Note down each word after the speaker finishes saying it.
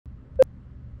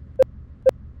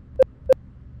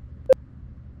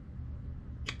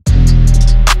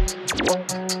Hi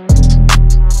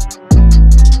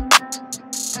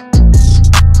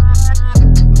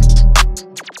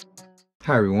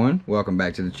everyone, welcome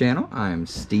back to the channel. I'm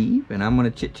Steve and I'm going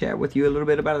to chit chat with you a little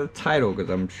bit about the title because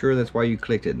I'm sure that's why you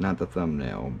clicked it, not the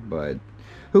thumbnail, but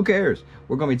who cares?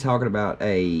 We're going to be talking about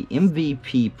a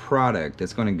MVP product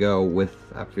that's going to go with,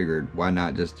 I figured why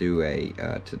not just do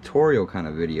a tutorial kind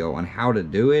of video on how to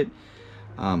do it,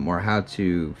 or how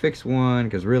to fix one,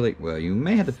 because really, well, you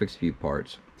may have to fix a few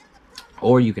parts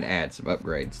or you can add some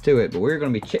upgrades to it, but we're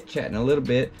going to be chit chatting a little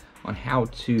bit on how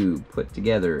to put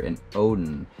together an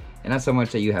Odin. And not so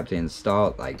much that you have to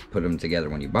install, like put them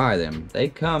together when you buy them. They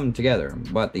come together,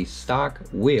 but the stock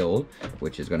wheel,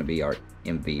 which is going to be our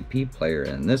MVP player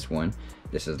in this one,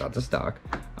 this is not the stock,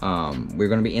 we're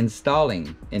going to be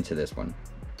installing into this one.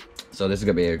 So this is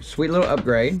going to be a sweet little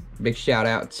upgrade. Big shout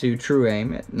out to True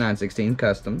Aim at 916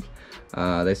 Customs.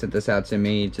 They sent this out to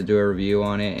me to do a review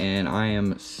on it, and I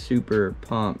am super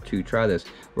pumped to try this.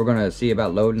 We're going to see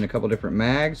about loading a couple different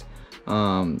mags.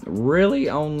 Really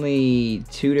only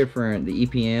two different, the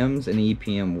EPMs and the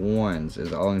EPM 1s is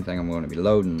the only thing I'm going to be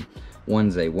loading.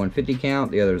 One's a 150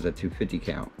 count, the other is a 250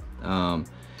 count.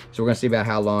 So we're going to see about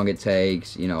how long it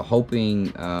takes, you know,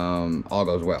 hoping all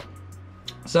goes well.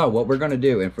 So what we're going to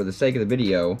do, and for the sake of the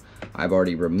video, I've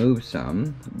already removed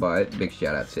some, but big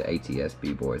shout out to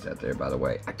ATSB boys out there, by the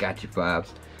way. I got you,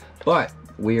 Fives. But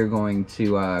we are going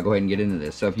to go ahead and get into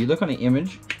this. So if you look on the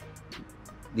image,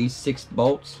 these 6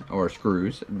 bolts or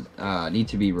screws need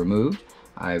to be removed.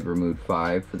 I've removed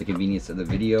 5 for the convenience of the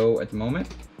video at the moment.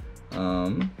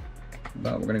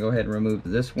 But we're gonna go ahead and remove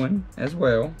this one as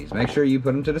well. Just make sure you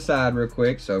put them to the side real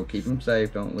quick, so keep them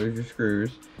safe, don't lose your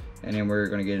screws. And then we're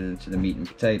gonna get into the meat and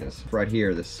potatoes. Right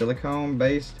here, the silicone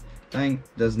based thing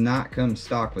does not come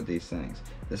stock with these things.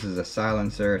 This is a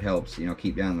silencer. It helps, you know,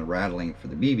 keep down the rattling for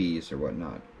the BBs or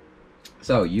whatnot.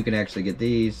 So you can actually get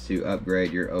these to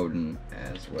upgrade your Odin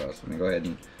as well. So I'm gonna go ahead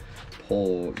and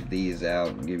pull these out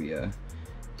and give you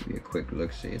a quick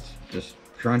look. See, it's just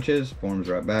crunches, forms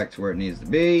right back to where it needs to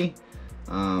be.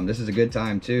 This is a good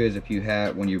time too, is if you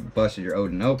have, when you busted your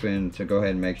Odin open, to go ahead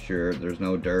and make sure there's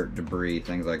no dirt, debris,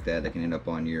 things like that that can end up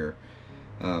on your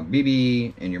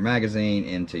BB, in your magazine,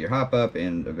 into your Hopup,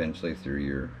 and eventually through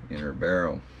your inner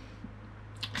barrel.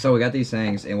 So we got these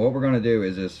things, and what we're going to do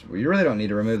is just, you really don't need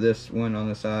to remove this one on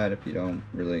the side if you don't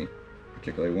really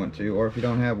particularly want to, or if you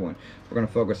don't have one. We're going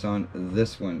to focus on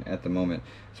this one at the moment.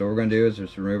 So what we're going to do is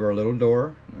just remove our little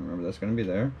door. Remember, that's going to be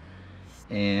there.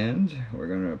 And we're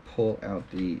going to pull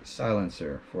out the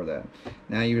silencer for that.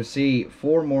 Now you will see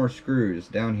 4 more screws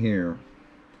down here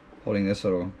holding this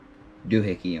little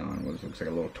doohickey on, which looks like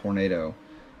a little tornado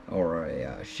or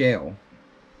a shell.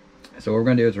 So what we're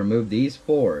going to do is remove these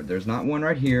 4. There's not one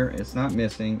right here. It's not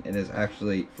missing. It is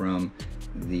actually from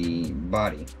the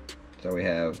body. So we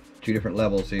have 2 different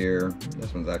levels here.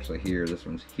 This one's actually here. This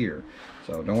one's here.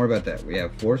 So don't worry about that. We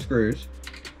have 4 screws.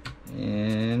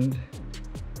 And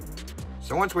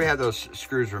so once we have those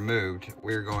screws removed,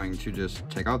 we're going to just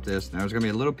take out this. Now there's going to be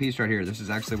a little piece right here. This is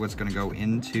actually what's going to go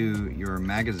into your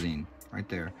magazine right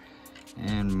there.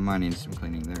 And might need some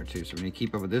cleaning there too. So we need to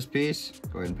keep up with this piece.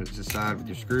 Go ahead and put this aside with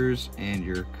your screws and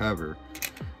your cover.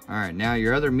 All right, now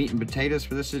your other meat and potatoes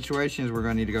for this situation is we're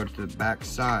going to need to go to the back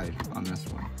side on this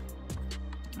one.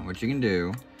 And what you can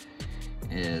do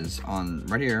is on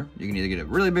right here, you can either get a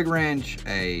really big wrench,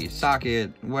 a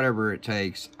socket, whatever it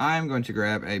takes. I'm going to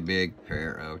grab a big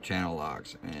pair of channel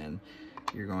locks, and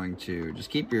you're going to just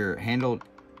keep your handle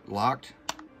locked,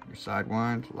 your side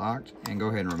wind locked, and go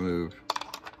ahead and remove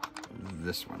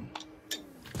this one.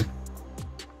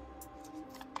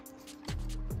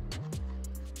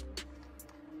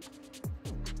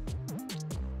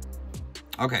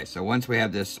 Okay, so once we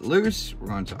have this loose, we're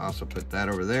going to also put that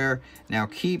over there. Now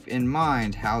keep in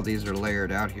mind how these are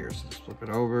layered out here. So just flip it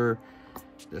over.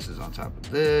 This is on top of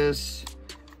this.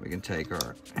 We can take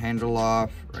our handle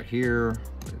off right here,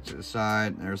 put it to the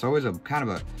side. There's always a kind of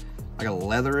a, like a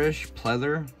leatherish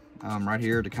pleather right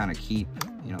here to kind of keep,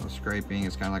 you know, the scraping.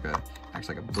 It's kind of like acts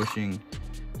like a bushing.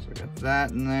 So we got that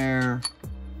in there.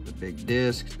 The big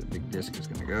disc is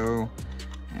gonna go.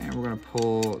 And we're gonna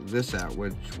pull this out,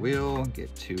 which will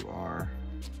get to our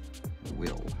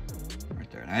wheel right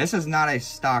there. Now this is not a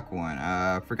stock one.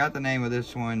 I forgot the name of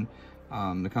this one.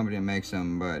 The company that makes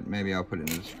them, but maybe I'll put it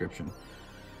in the description.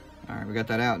 All right, we got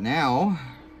that out. Now,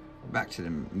 back to the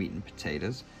meat and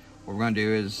potatoes. What we're gonna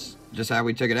do is, just how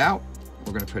we took it out,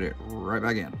 we're gonna put it right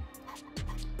back in.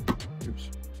 Oops.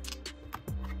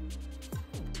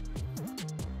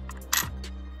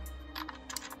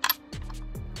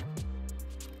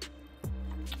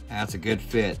 That's a good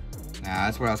fit. Now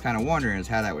that's what I was kind of wondering, is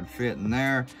how that would fit in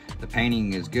there. The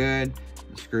painting is good.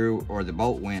 The screw or the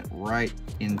bolt went right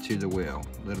into the wheel.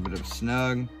 A little bit of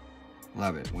snug.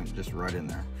 Love it. Went just right in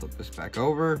there. Flip this back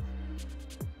over.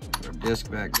 Put our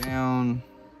disc back down.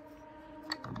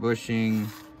 Our bushing.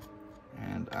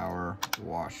 And our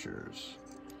washers.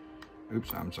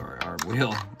 Oops, I'm sorry. Our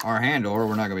wheel, our handle,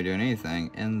 we're not going to be doing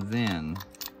anything. And then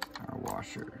our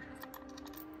washer.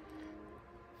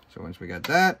 So once we got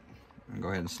that, I'm going to go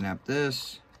ahead and snap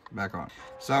this back on.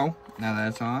 So now that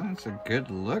it's on, it's a good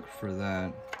look for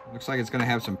that. Looks like it's going to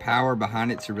have some power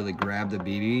behind it to really grab the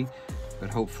BB, but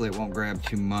hopefully it won't grab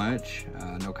too much.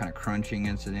 No kind of crunching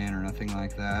incident or nothing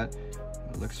like that.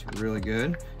 It looks really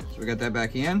good. So we got that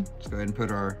back in. Let's go ahead and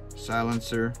put our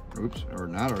silencer, oops, or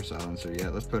not our silencer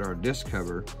yet. Let's put our disc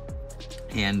cover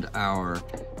and our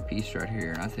piece right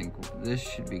here. And I think this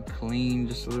should be clean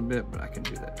just a little bit, but I can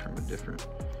do that from a different.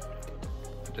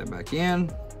 Put that back in.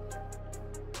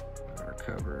 Put our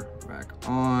cover back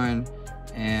on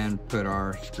and put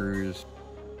our screws.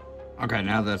 Okay,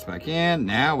 now that's back in.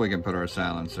 Now we can put our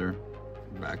silencer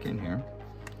back in here.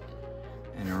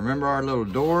 And remember our little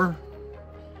door?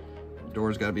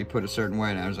 Door's got to be put a certain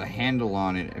way. Now there's a handle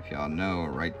on it, if y'all know,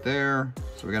 right there.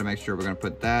 So we got to make sure we're going to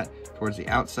put that towards the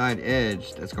outside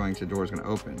edge. That's going to, the door's going to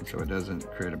open, so it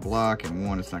doesn't create a block. And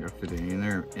one, it's not going to fit in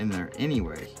there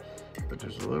anyways. But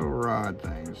there's a little rod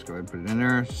thing. Just go ahead and put it in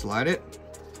there, slide it.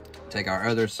 Take our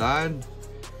other side.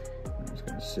 I'm just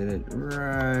going to sit it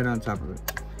right on top of it,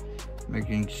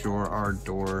 making sure our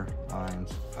door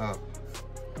lines up.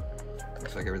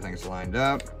 Looks like everything's lined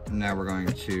up. Now we're going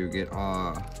to get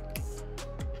our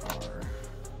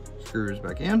screws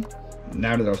back in.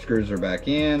 Now that those screws are back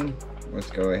in, let's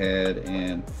go ahead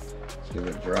and give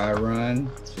it a dry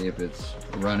run. See if it's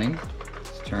running.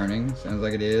 It's turning. Sounds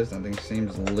like it is. Nothing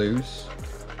seems loose.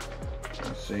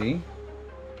 Let's see.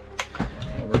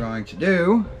 What we're going to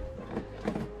do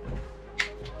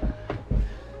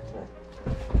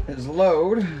is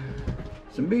load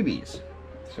some BBs.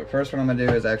 So first what I'm gonna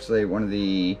do is actually one of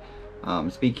the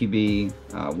SpeedQB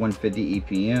 150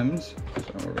 EPMs.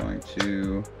 So we're going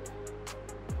to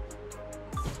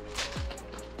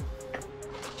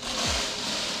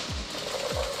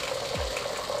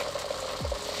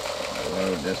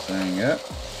load this thing up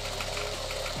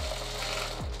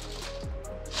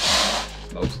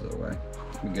most of the way.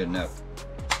 Be good enough.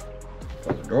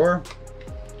 Close the door,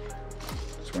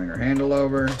 swing our handle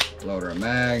over, load our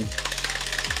mag.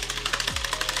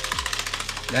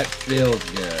 That feels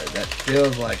good. That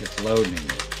feels like it's loading.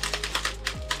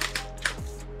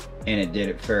 And it did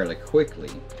it fairly quickly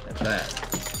at that.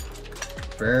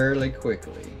 Fairly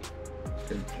quickly.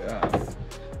 Good job.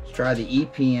 Let's try the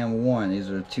EPM 1. These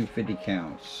are 250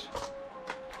 counts.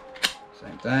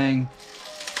 Same thing.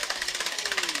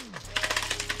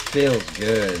 Feels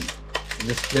good. It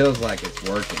just feels like it's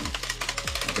working.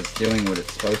 Like it's doing what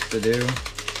it's supposed to do.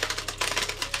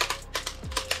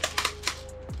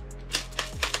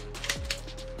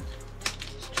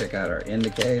 Check out our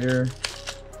indicator.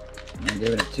 I'm not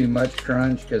giving it too much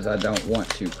crunch because I don't want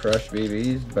to crush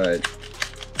BBs, but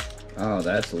oh,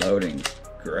 that's loading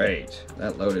great.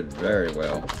 That loaded very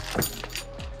well.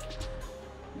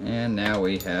 And now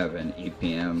we have an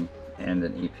EPM and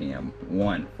an EPM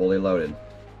 1 fully loaded.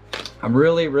 I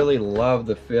really love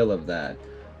the feel of that.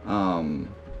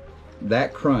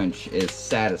 That crunch is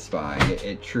satisfying.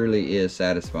 It truly is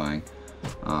satisfying.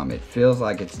 It feels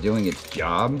like it's doing its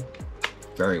job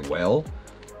very well.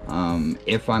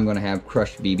 If I'm going to have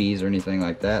crushed BBs or anything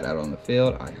like that out on the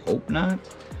field, I hope not.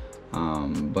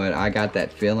 But I got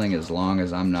that feeling as long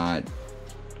as I'm not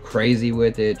crazy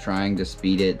with it, trying to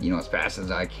speed it, you know, as fast as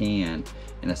I can,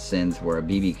 in a sense where a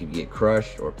BB could get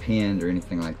crushed or pinned or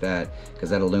anything like that, because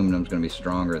that aluminum is going to be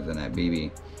stronger than that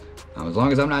BB. As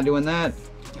long as I'm not doing that,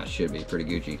 I should be pretty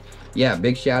Gucci. Yeah,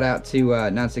 big shout out to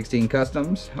 916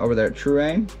 Customs over there at True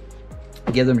Aim.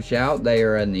 Give them a shout. They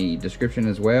are in the description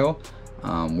as well,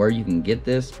 where you can get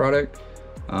this product.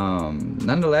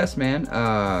 Nonetheless, man,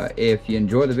 if you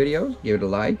enjoy the videos, give it a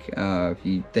like. If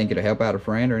you think it'll help out a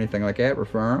friend or anything like that,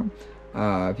 refer them.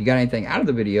 If you got anything out of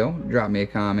the video, drop me a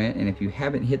comment. And if you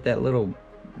haven't hit that little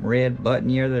red button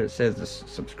here that it says to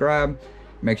subscribe,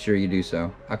 make sure you do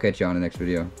so. I'll catch you on the next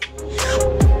video.